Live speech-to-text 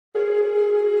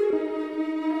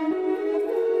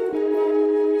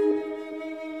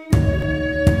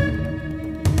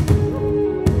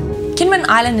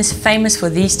Island is famous for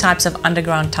these types of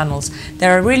underground tunnels.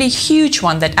 There are a really huge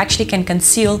one that actually can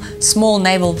conceal small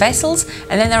naval vessels,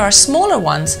 and then there are smaller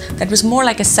ones that was more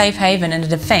like a safe haven and a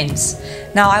defense.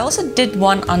 Now, I also did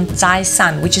one on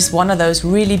ZhaiSan, which is one of those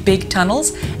really big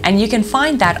tunnels, and you can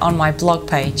find that on my blog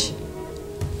page.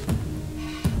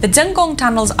 The Cheng Gone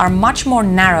Tunnels are much more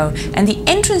narrow, and the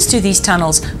entrance to these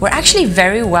tunnels were actually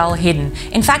very well hidden.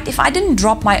 In fact, if I didn't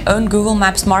drop my own Google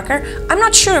Maps marker, I'm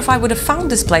not sure if I would have found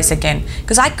this place again,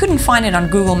 because I couldn't find it on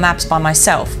Google Maps by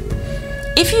myself.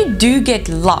 If you do get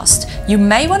lost, you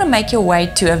may want to make your way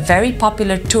to a very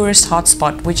popular tourist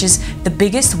hotspot, which is the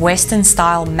biggest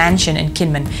Western-style mansion in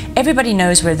Kinmen. Everybody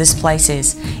knows where this place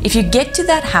is. If you get to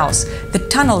that house, the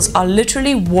tunnels are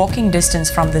literally walking distance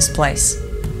from this place.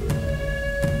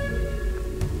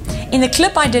 In the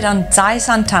clip I did on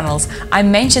ZhaiSan tunnels, I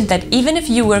mentioned that even if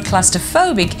you were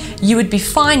claustrophobic, you would be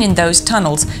fine in those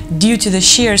tunnels due to the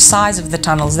sheer size of the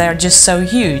tunnels. They are just so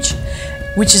huge.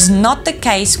 Which is not the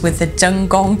case with the Cheng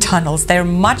Gone Tunnels. They're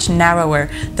much narrower,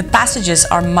 the passages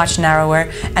are much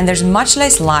narrower, and there's much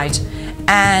less light,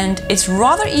 and it's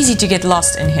rather easy to get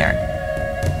lost in here.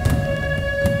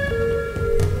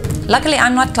 Luckily,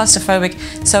 I'm not claustrophobic,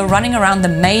 so running around the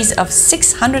maze of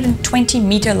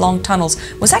 620-meter long tunnels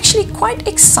was actually quite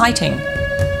exciting.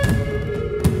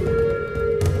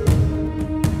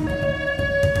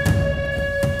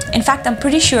 In fact, I'm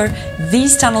pretty sure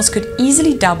these tunnels could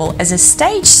easily double as a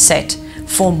stage set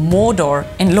for Mordor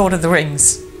in Lord of the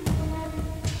Rings.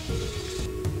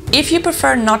 If you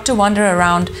prefer not to wander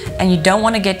around and you don't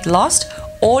want to get lost,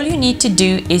 all you need to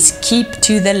do is keep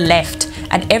to the left.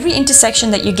 At every intersection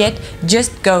that you get,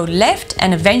 just go left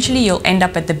and eventually you'll end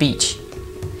up at the beach.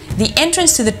 The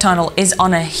entrance to the tunnel is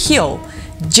on a hill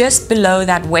just below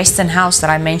that western house that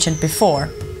I mentioned before.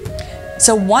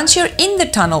 So once you're in the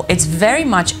tunnel, it's very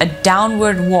much a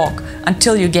downward walk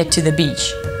until you get to the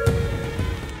beach.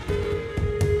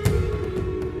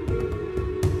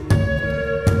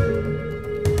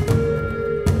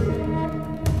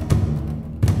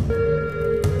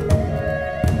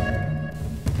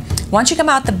 Once you come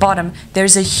out the bottom,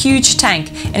 there's a huge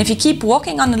tank, and if you keep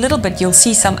walking on a little bit, you'll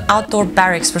see some outdoor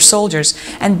barracks for soldiers,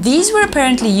 and these were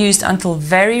apparently used until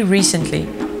very recently.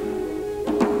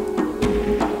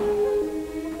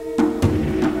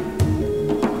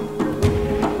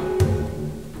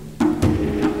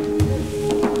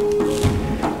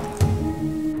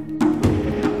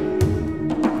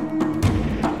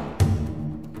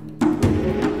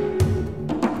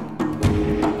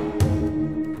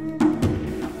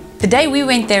 The day we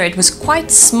went there, it was quite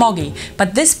smoggy,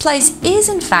 but this place is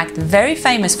in fact very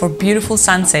famous for beautiful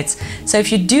sunsets. So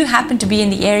if you do happen to be in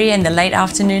the area in the late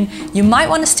afternoon, you might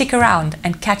want to stick around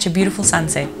and catch a beautiful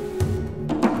sunset.